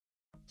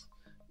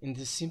In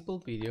this simple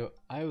video,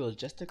 I will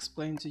just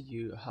explain to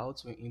you how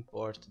to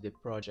import the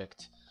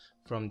project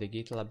from the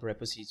GitLab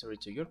repository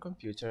to your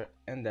computer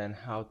and then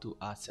how to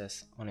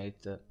access on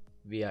it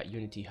via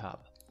Unity Hub.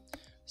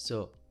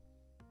 So,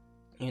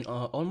 in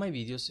all my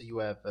videos you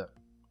have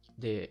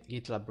the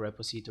GitLab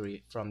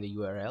repository from the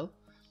URL.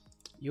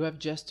 You have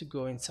just to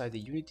go inside the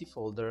Unity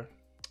folder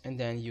and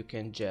then you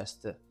can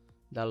just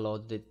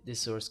download the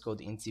source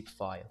code in zip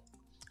file.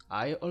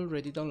 I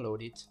already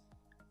downloaded it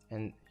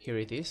and here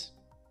it is.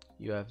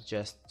 You have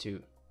just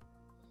to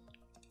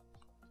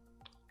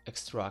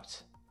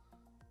extract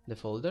the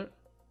folder.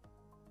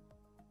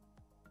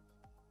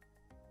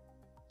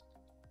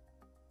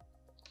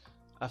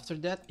 After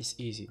that is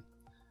easy.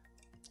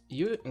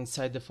 You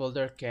inside the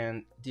folder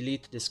can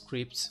delete the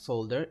scripts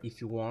folder if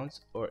you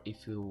want, or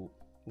if you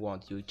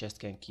want you just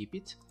can keep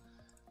it.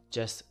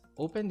 Just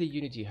open the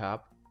Unity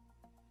Hub.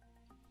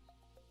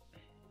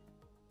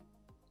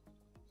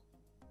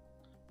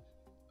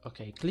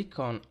 Okay, click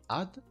on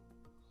add,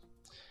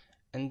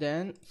 and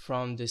then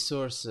from the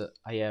source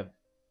I have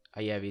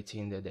it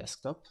in the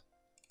desktop.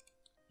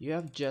 You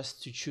have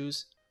just to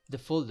choose the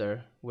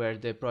folder where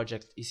the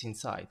project is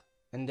inside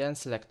and then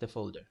select the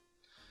folder.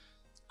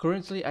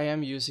 Currently I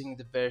am using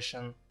the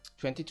version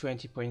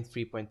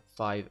 2020.3.5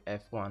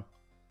 F1.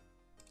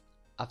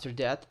 After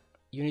that,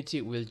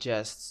 Unity will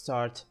just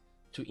start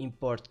to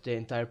import the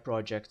entire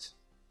project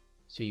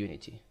to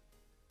Unity.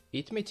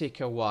 It may take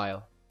a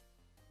while.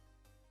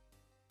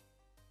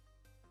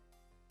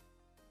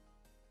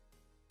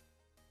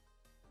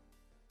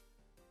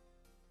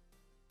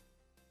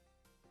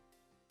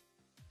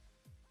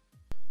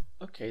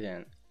 Okay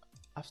then,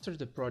 after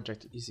the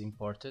project is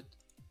imported,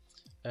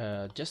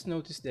 just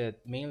notice that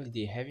mainly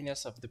the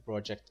heaviness of the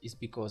project is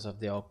because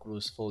of the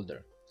Oculus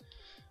folder.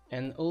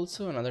 And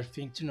also another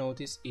thing to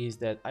notice is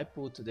that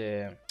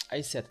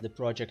I set the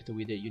project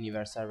with a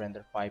universal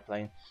render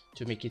pipeline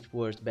to make it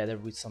work better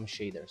with some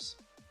shaders.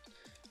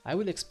 I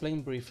will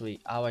explain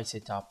briefly how I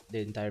set up the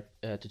entire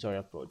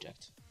tutorial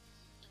project.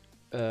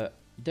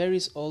 There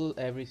is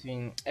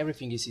everything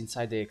is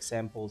inside the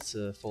examples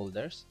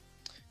folders.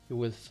 You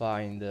will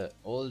find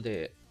all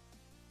the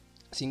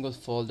single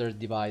folders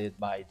divided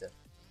by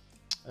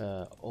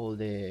all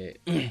the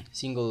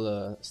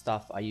single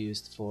stuff I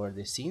used for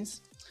the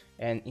scenes,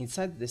 and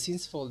inside the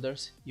scenes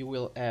folders you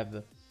will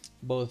have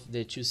both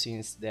the two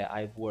scenes that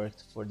I've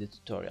worked for the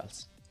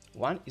tutorials.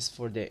 One is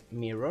for the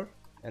mirror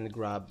and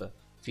grab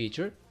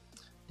feature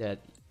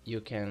that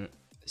you can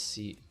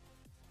see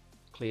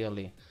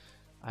clearly.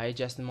 I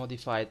just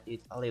modified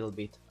it a little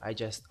bit. I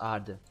just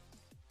add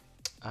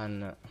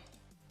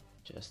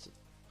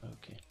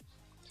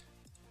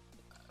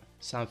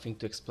something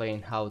to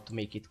explain how to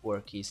make it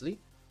work easily.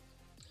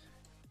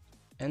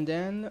 And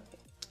then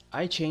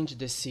I changed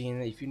the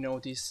scene, if you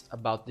notice,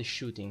 about the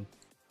shooting.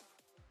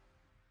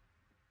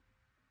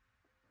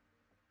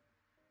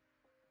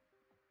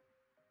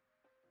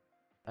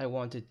 I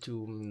wanted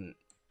to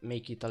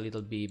make it a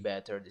little bit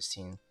better, the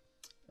scene.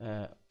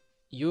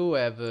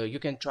 You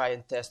can try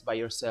and test by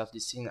yourself the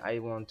scene. I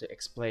want to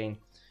explain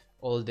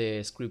all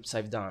the scripts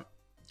I've done.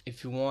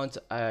 If you want,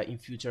 in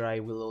future I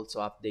will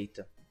also update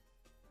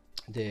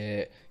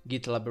the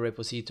GitLab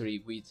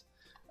repository with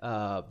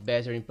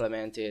better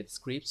implemented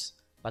scripts,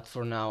 but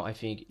for now I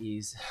think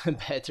is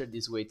better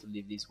this way to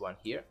leave this one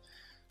here.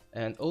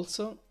 And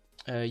also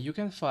you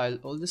can file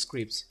all the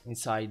scripts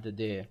inside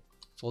the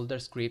folder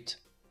script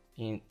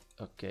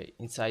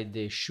inside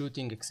the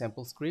shooting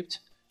example script,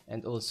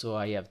 and also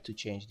I have to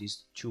change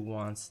these two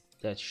ones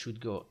that should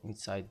go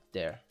inside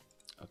there.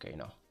 Okay,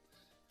 no.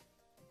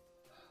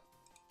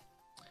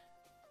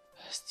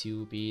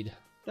 Stupid.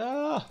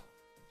 Ah!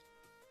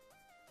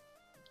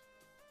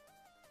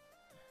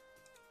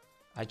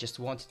 I just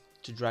want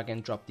to drag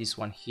and drop this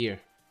one here.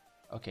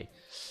 Okay.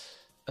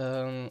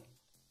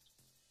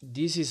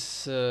 This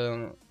is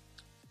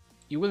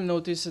you will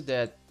notice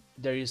that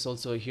there is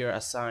also here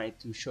a sign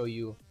to show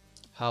you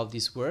how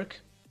this works,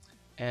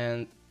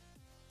 and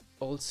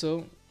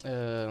also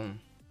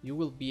you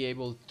will be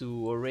able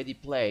to already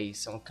play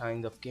some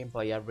kind of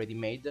gameplay already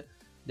made.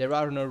 There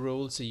are no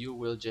rules, so you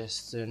will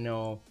just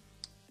know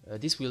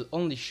this will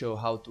only show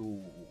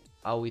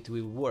how it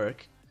will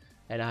work,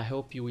 and I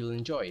hope you will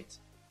enjoy it.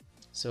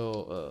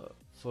 So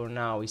for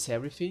now is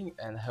everything,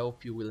 and I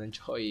hope you will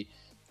enjoy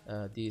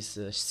this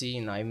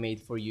scene I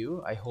made for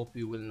you. I hope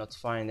you will not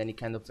find any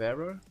kind of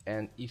error,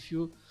 and if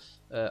you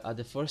at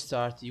the first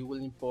start you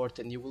will import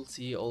and you will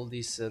see all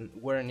this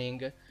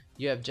warning,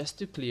 you have just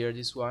to clear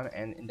this one,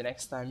 and in the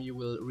next time you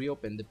will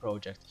reopen the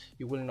project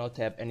you will not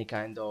have any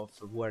kind of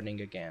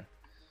warning again.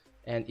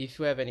 And if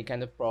you have any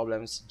kind of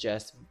problems,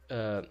 just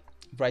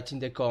write in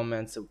the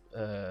comments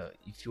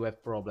if you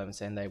have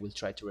problems, and I will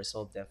try to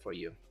resolve them for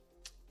you.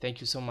 Thank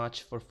you so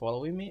much for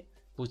following me.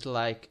 Put a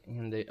like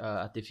in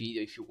at the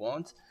video if you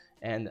want,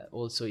 and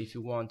also if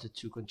you want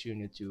to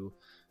continue to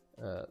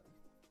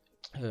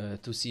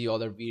see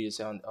other videos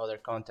and other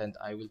content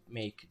I will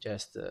make,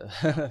 just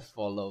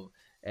follow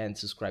and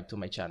subscribe to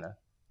my channel.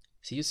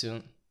 See you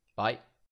soon. Bye.